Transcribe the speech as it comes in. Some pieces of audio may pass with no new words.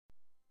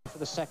for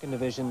the second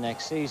division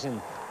next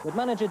season. But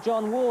manager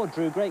John Ward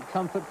drew great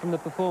comfort from the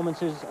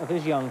performances of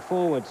his young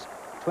forwards.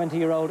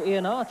 20-year-old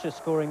Ian Archer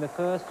scoring the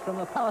first from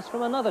a pass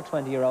from another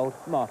 20-year-old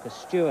Marcus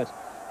Stewart.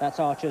 That's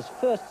Archer's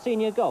first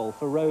senior goal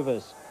for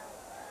Rovers.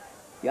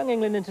 Young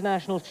England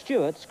international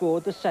Stewart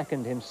scored the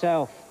second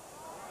himself.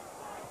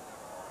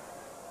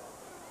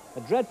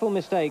 A dreadful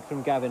mistake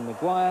from Gavin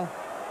Maguire.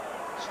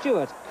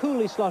 Stewart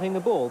coolly slotting the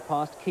ball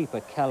past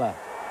keeper Keller.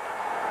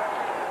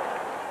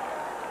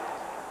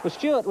 Well,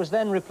 Stewart was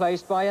then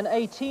replaced by an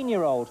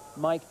 18-year-old,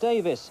 Mike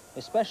Davis,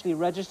 especially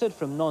registered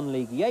from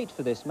non-League 8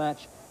 for this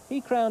match.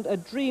 He crowned a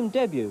dream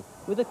debut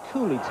with a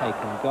coolly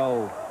taken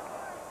goal.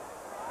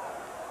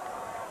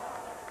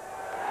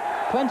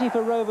 Plenty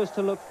for Rovers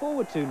to look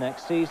forward to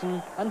next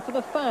season, and for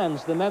the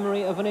fans, the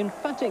memory of an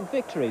emphatic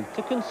victory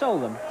to console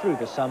them through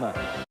the summer.